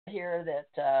hear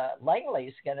that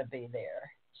Langley's going to be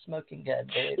there. Smoking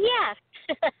Good, dude. Yes.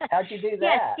 How'd you do Yes,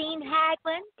 that? Dean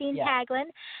Haglin.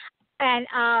 And,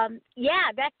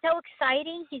 that's so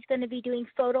exciting. He's going to be doing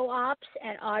photo ops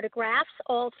and autographs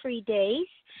all 3 days.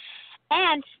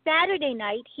 And Saturday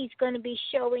night, he's going to be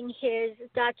showing his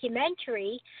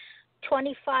documentary,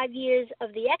 25 Years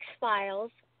of the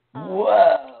X-Files.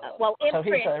 Whoa. In so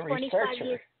print, he's a 25 researcher.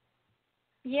 years.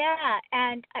 Yeah,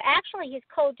 and actually his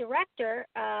co-director,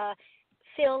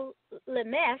 Phil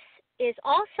Lemes, is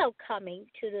also coming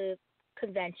to the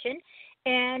convention.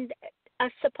 And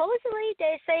supposedly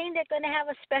they're saying they're going to have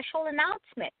a special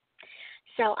announcement.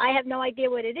 So I have no idea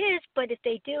what it is, but if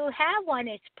they do have one,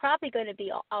 it's probably going to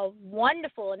be a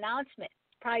wonderful announcement.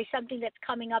 Probably something that's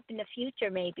coming up in the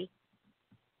future, maybe.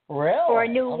 Really? For a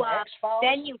new X-Files?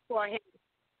 venue for him.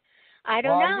 I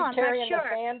don't know. I'm not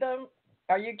sure.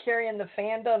 Are you carrying the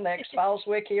fandom, the X-Files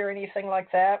wiki or anything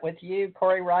like that with you,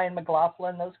 Corey, Ryan,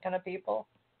 McLaughlin, those kind of people,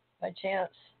 by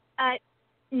chance?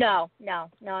 No,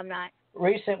 I'm not.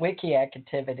 Recent wiki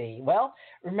activity. Well,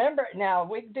 remember, now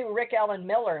we do Rick Allen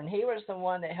Miller, and he was the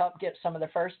one that helped get some of the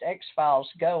first X-Files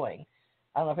going.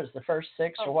 I don't know if it was the first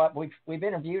 6 or what. We've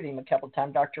interviewed him a couple of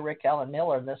times, Dr. Rick Allen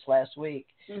Miller, this last week.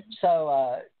 Mm-hmm.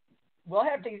 So we'll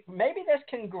have to, maybe this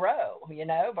can grow,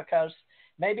 because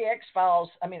maybe X-Files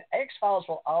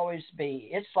will always be,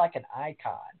 it's like an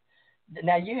icon.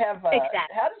 Now you have,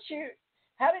 exactly.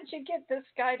 How did you get this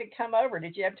guy to come over?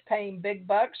 Did you have to pay him big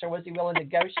bucks, or was he willing to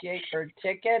negotiate for a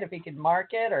ticket if he could mark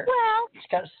it? Or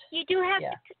you do have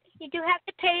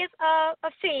to pay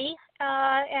a fee,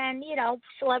 and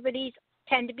celebrities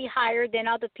tend to be higher than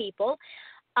other people.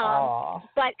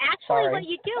 But actually, what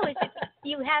you do is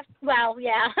you have what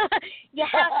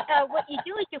you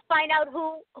do is you find out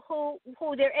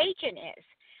who their agent is.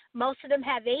 Most of them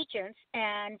have agents,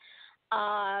 and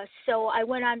so I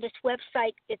went on this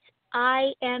website. It's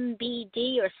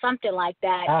IMBD or something like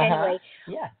that. Anyway,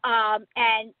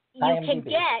 and you IMDb. Can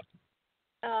get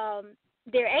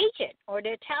their agent or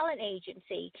their talent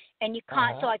agency, and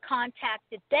so I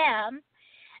contacted them,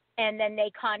 and then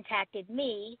they contacted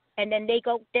me, and then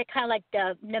they're kind of like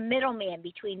the middleman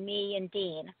between me and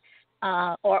Dean,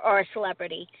 or a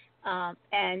celebrity.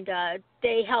 And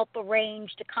they help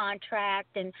arrange the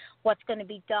contract and what's going to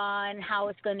be done, how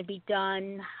it's going to be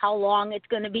done, how long it's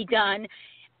going to be done.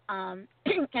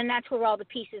 And that's where all the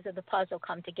pieces of the puzzle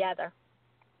come together.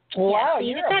 Wow, so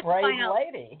you're a brave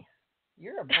lady.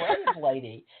 You're a brave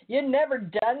lady. You'd never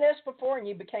done this before, and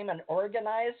you became an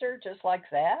organizer just like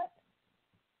that?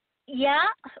 Yeah,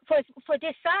 for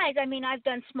this size, I've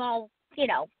done small,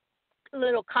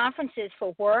 little conferences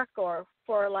for work or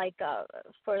for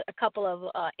for a couple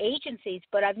of agencies,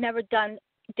 but I've never done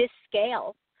this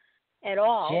scale at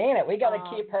all. Janet, we got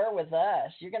to keep her with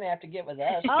us. You're going to have to get with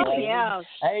us. Yeah.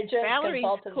 Agents, Valerie's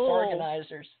consultants, cool.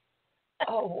 Organizers.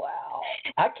 Oh, wow.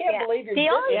 I can't believe you're doing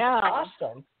this.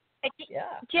 Awesome.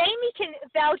 Jaimy can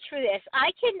vouch for this.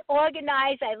 I can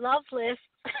organize. I love lists.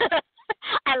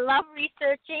 I love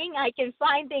researching. I can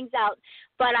find things out,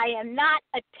 but I am not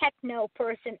a techno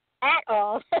person at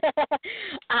all.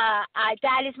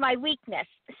 That is my weakness.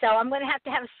 So I'm going to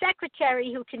have a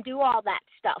secretary who can do all that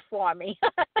stuff for me.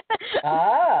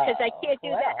 Because I can't do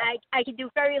that. I can do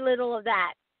very little of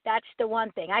that. That's the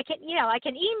one thing. I can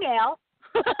email.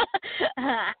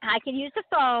 I can use the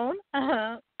phone.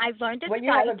 I've learned to Well,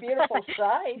 you have a beautiful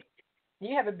site.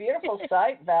 You have a beautiful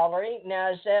site, Valerie.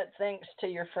 Now, is that thanks to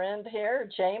your friend here,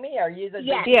 Jaimy? Are you the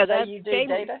you do Jaimy,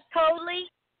 data?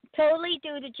 Totally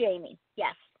due to Jaimy.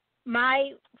 Yes.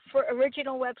 My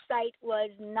original website was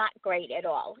not great at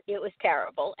all. It was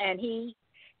terrible, and he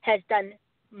has done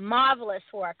marvelous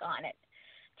work on it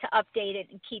to update it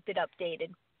and keep it updated.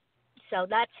 So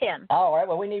that's him. All right.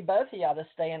 Well, we need both of y'all to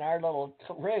stay in our little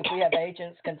group. We have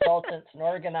agents, consultants, and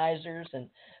organizers, and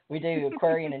we do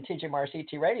Aquarian and TJ Mars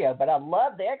ET Radio. But I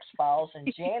love the X-Files,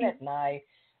 and Janet and I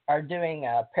are doing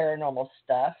paranormal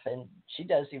stuff, and she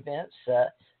does events.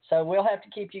 So we'll have to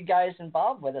keep you guys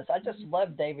involved with us. I just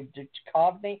love David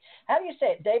Duchovny. How do you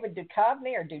say it, David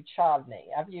Duchovny or Duchovny?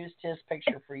 I've used his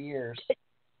picture for years.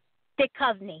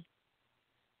 Duchovny.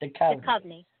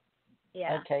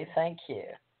 Yeah. Okay, thank you.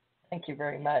 Thank you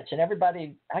very much. And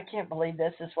everybody, I can't believe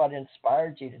this is what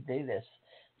inspired you to do this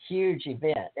huge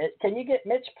event. Can you get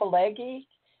Mitch Pileggi?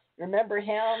 Remember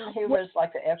him? He was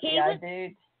like the FBI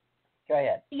dude. Go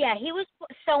ahead. Yeah, he was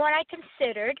someone I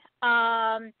considered.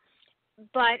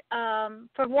 But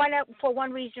for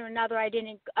one reason or another, I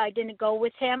didn't go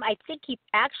with him. I think he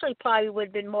actually probably would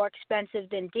have been more expensive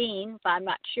than Dean, but I'm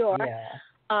not sure.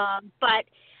 Yeah. But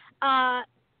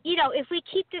if we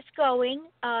keep this going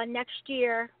next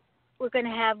year, we're going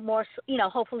to have more,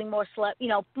 hopefully more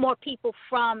more people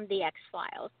from the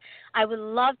X-Files. I would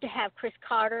love to have Chris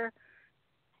Carter,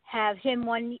 have him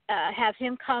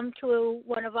come to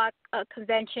one of our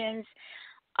conventions,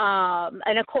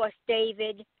 and of course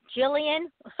David, Jillian.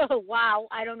 Wow,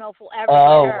 I don't know if we'll ever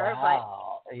get her,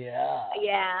 but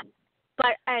yeah.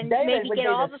 But and David maybe get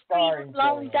all the three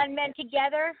Lone Gunmen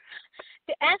together.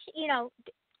 Actually,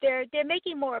 they're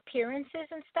making more appearances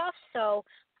and stuff, so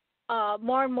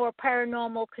more and more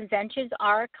paranormal conventions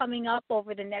are coming up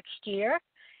over the next year,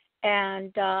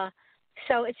 and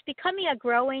so it's becoming a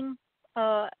growing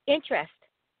interest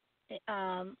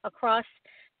across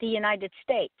the United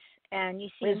States, and you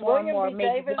see more and more.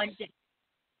 Maybe one day.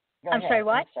 I'm sorry,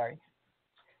 what? I'm sorry.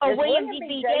 Oh, William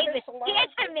B. Davis,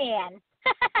 Cancer Man.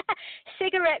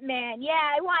 Cigarette Man.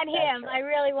 Yeah, I want him. Right. I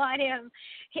really want him.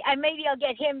 Maybe I'll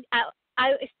get him.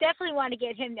 I definitely want to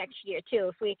get him next year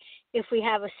too. If we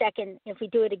have a second, if we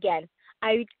do it again,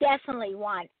 I definitely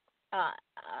want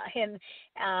him.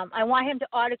 I want him to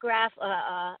autograph.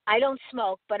 I don't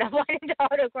smoke, but I want him to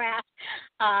autograph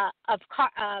a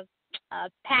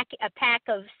pack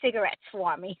of cigarettes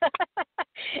for me.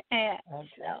 Okay.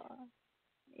 So,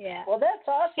 yeah. Well, that's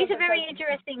awesome. He's a very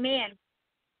interesting man.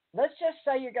 Let's just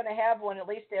say you're going to have one at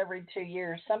least every 2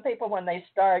 years. Some people, when they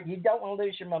start, you don't want to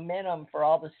lose your momentum for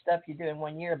all the stuff you do in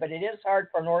 1 year, but it is hard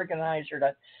for an organizer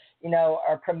to,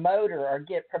 or promoter or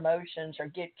get promotions or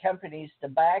get companies to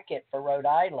back it for Rhode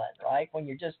Island, right? When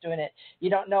you're just doing it, you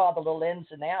don't know all the little ins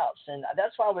and outs. And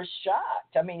that's why I was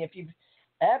shocked. I mean, if you've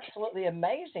absolutely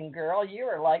amazing, girl, you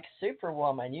are like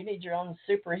Superwoman. You need your own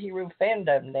superhero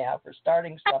fandom now for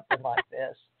starting something like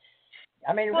this.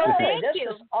 I mean, well, really, this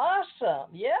you. is awesome.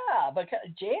 Yeah, because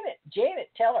Janet,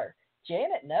 tell her.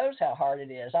 Janet knows how hard it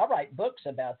is. I write books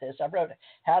about this. I wrote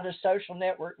How to Social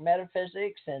Network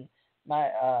Metaphysics and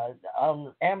my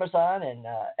on Amazon and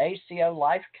ACO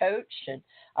Life Coach, and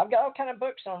I've got all kind of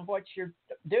books on what you're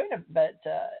doing. But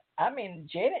I mean,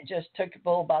 Janet just took a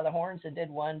bull by the horns and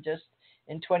did one just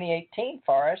in 2018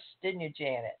 for us, didn't you,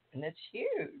 Janet? And it's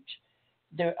huge.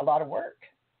 Do a lot of work.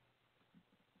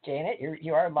 Janet,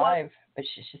 you are live, but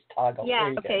she's just toggled.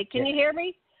 Yeah. Okay. Can you hear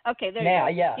me? Okay. There now,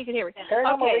 you go. Yeah. You can hear me.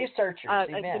 Paranormal researchers.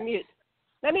 The mute.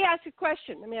 Let me ask a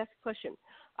question.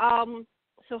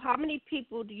 So, how many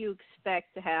people do you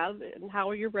expect to have, and how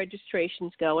are your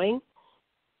registrations going?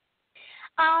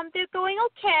 They're going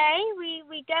okay.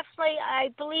 We definitely, I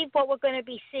believe, what we're going to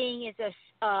be seeing is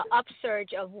a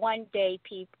upsurge of 1 day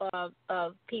people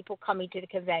coming to the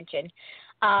convention.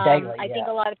 Daily, I think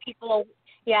a lot of people.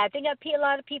 Yeah, I think a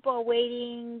lot of people are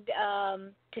waiting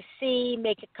to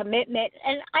make a commitment,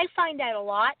 and I find that a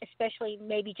lot, especially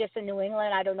maybe just in New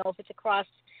England. I don't know if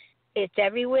it's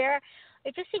everywhere.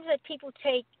 It just seems that people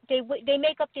they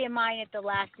make up their mind at the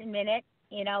last minute,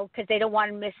 because they don't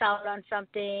want to miss out on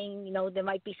something. There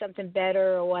might be something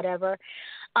better or whatever.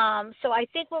 So I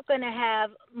think we're going to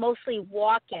have mostly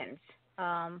walk-ins.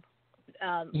 I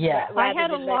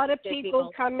had a lot of people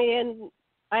come in.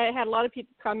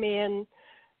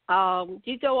 Do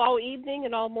you go all evening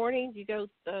and all morning? Do you go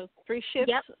 3 shifts?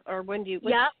 Yep. Or when do you?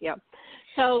 Yep.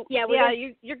 So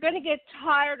you're going to get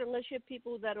tired unless you have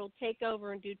people that will take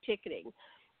over and do ticketing,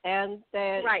 and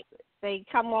they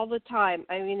come all the time.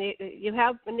 I mean, you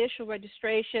have initial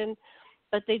registration,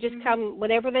 but they just come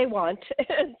whenever they want.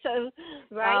 And so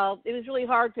it was really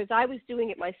hard because I was doing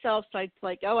it myself. So I'd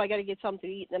like, I got to get something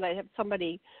to eat, and then I'd have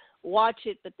somebody watch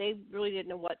it, but they really didn't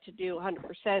know what to do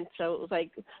 100%. So it was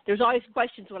like, there's always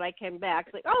questions when I came back.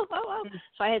 It's like,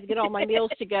 so I had to get all my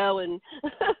meals to go. And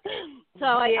so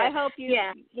I hope you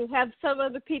have some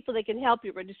other people that can help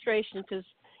you registration,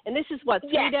 and this is what,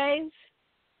 3 days?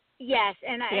 Yes,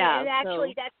 and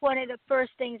actually that's one of the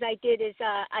first things I did is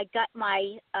I got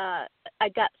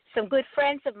some good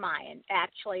friends of mine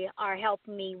actually are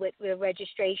helping me with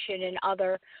registration and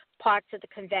other parts of the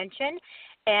convention,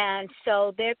 and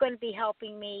so they're going to be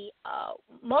helping me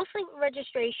mostly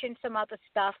registration, some other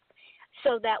stuff,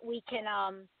 so that we can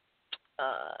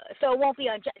so it won't be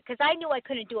because I knew I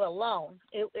couldn't do it alone,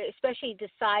 especially the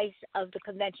size of the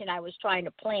convention I was trying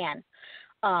to plan.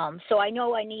 So I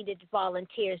know I needed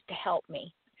volunteers to help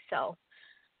me. So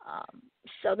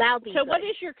that'll be good. What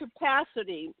is your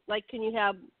capacity? Like, can you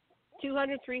have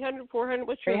 200, 300, 400?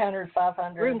 What's your 300,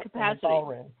 500 room capacity?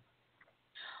 Ballroom.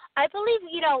 I believe,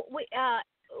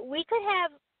 we could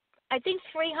have, I think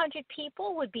 300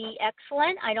 people would be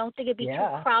excellent. I don't think it'd be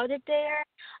too crowded there.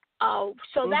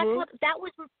 So that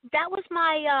was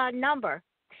my number.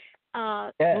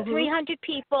 300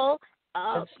 people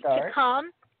to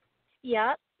come.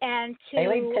 Yep, and to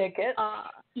Alien tickets.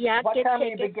 What get time tickets. are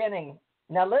you beginning?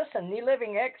 Now listen, New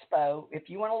Living Expo, if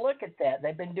you want to look at that,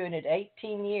 they've been doing it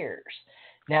 18 years.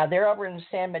 Now they're over in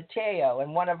San Mateo,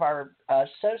 and one of our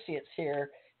associates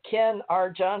here, Ken R.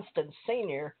 Johnston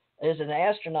Sr., is an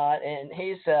astronaut, and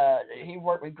he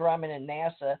worked with Grumman and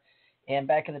NASA. And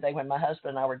back in the day when my husband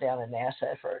and I were down in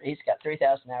NASA, he's got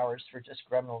 3,000 hours for just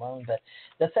Grumman alone. But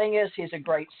the thing is, he's a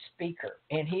great speaker,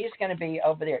 and he's going to be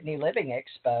over there at New Living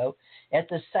Expo at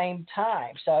the same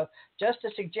time. So just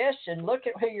a suggestion, look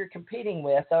at who you're competing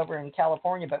with over in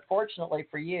California. But fortunately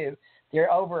for you, they're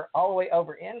all the way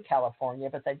over in California,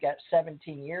 but they've got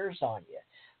 17 years on you.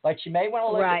 But you may want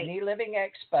to look at New Living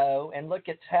Expo and look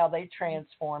at how they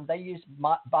transform. They use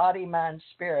body, mind,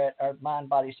 spirit, or mind,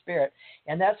 body, spirit.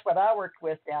 And that's what I worked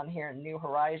with down here in New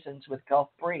Horizons with Gulf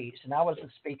Breeze. And I was a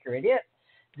speaker at it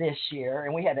this year,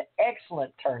 and we had an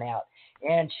excellent turnout.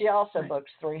 And she also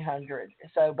books 300.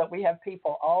 But we have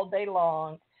people all day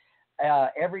long,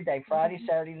 every day, Friday,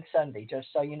 Saturday, and Sunday,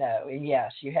 just so you know. And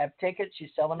yes, you have tickets. You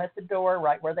sell them at the door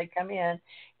right where they come in.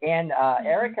 And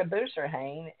Erica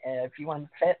Booserhain, if you want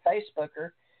to Facebook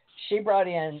her, she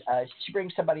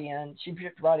brings somebody in. She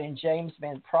brought in James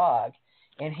Van Prague,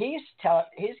 and he's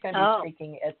going to be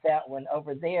speaking at that one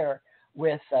over there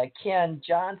with Ken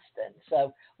Johnston.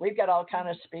 So we've got all kind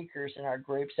of speakers in our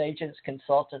groups, agents,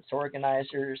 consultants,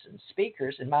 organizers, and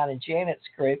speakers in mine and Janet's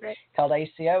group called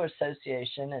ACO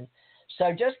Association. And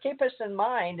so just keep us in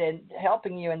mind and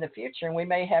helping you in the future. And we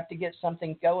may have to get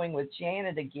something going with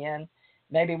Janet again.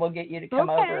 Maybe we'll get you to come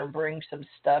over and bring some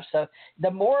stuff. So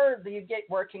the more that you get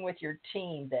working with your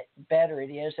team, the better it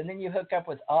is. And then you hook up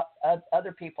with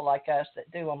other people like us that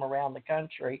do them around the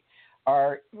country.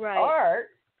 Or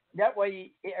that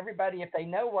way, everybody, if they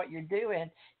know what you're doing,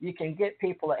 you can get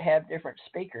people that have different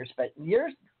speakers. But you're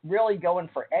really going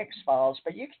for X-Files,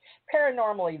 but you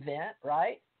paranormal event,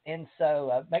 right? And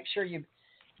so make sure you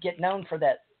get known for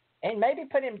that. And maybe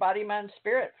put in body, mind,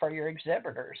 spirit for your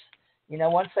exhibitors,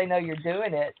 once they know you're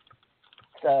doing it.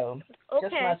 So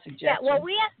just my suggestion. Yeah, well,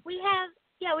 we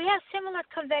have similar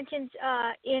conventions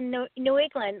in New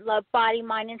England, like Body,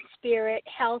 Mind, and Spirit,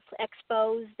 Health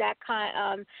Expos, that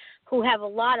kind, who have a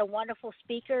lot of wonderful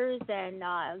speakers and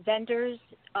vendors.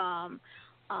 And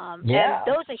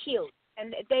those are huge,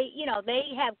 and they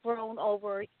have grown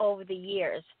over the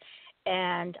years,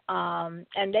 and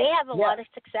they have a lot of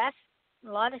success.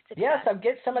 Yeah, so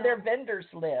get some of their vendors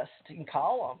list and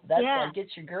call them. Get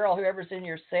your girl, whoever's in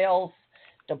your sales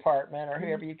department or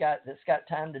whoever you got that's got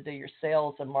time to do your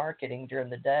sales and marketing during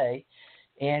the day,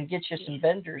 and get you some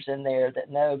vendors in there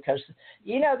that know, because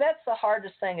that's the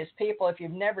hardest thing is people, if you've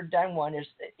never done one, is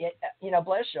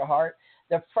bless your heart,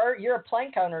 you're a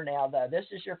plank owner now, though. This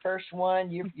is your first one.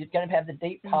 You're going to have the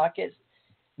deep pockets.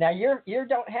 Now you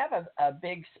don't have a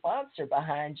big sponsor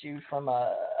behind you from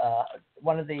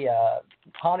one of the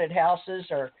haunted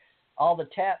houses or all the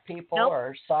tap people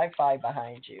or sci-fi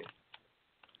behind you.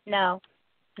 No.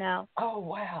 Oh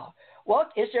wow. Well,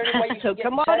 is there any way you can get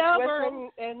come in touch on over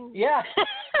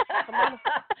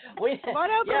with them? and come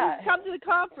on over and come to the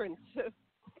conference.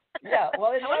 Yeah,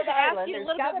 well, in Rhode Island,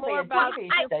 there's got to be a TV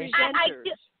station.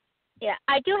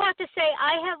 I do have to say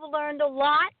I have learned a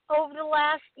lot over the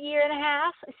last year and a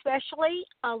half, especially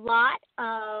a lot.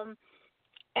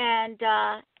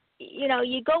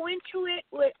 You go into it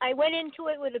I went into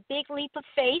it with a big leap of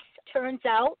faith. Turns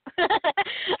out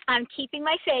I'm keeping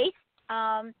my faith.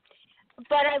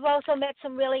 But I've also met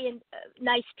some really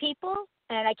nice people,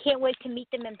 and I can't wait to meet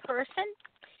them in person.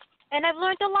 And I've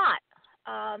learned a lot.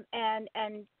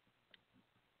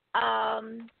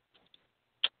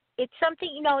 It's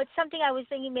something I was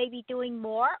thinking maybe doing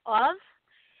more of,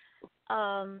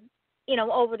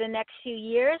 over the next few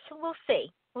years. We'll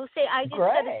see. I just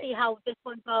got to see how this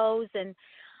one goes, and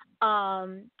I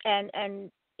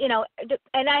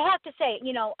have to say,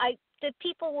 the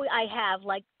people I have,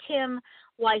 like Tim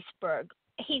Weisberg,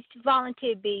 he's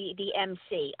volunteered to be the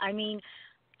MC. I mean,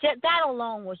 that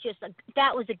alone was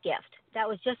that was a gift. That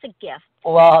was just a gift.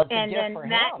 Well, it's a gift for him.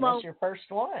 That's your first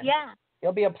one. Yeah.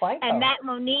 He'll be a plank and owner.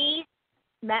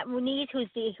 Matt Moniz,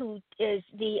 who is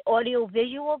the audio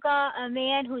visual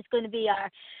man, who's going to be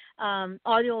our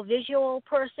audio visual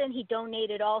person. He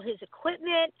donated all his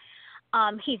equipment.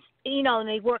 He's and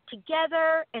they work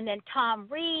together. And then Tom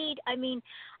Reed. I mean,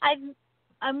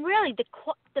 I'm really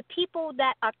the people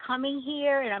that are coming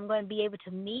here, and I'm going to be able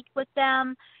to meet with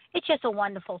them. It's just a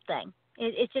wonderful thing.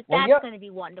 That's going to be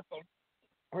wonderful.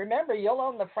 Remember, you'll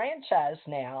own the franchise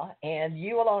now, and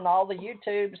you will own all the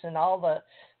YouTubes and all the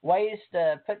ways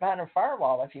to put behind a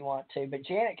firewall if you want to. But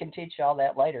Janet can teach you all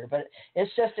that later. But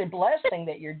it's just a blessing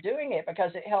that you're doing it,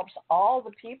 because it helps all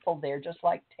the people there, just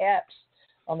like TAPS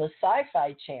on the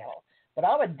Sci-Fi Channel. But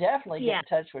I would definitely get in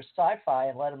touch with Sci-Fi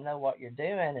and let them know what you're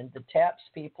doing, and the TAPS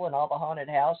people and all the haunted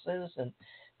houses and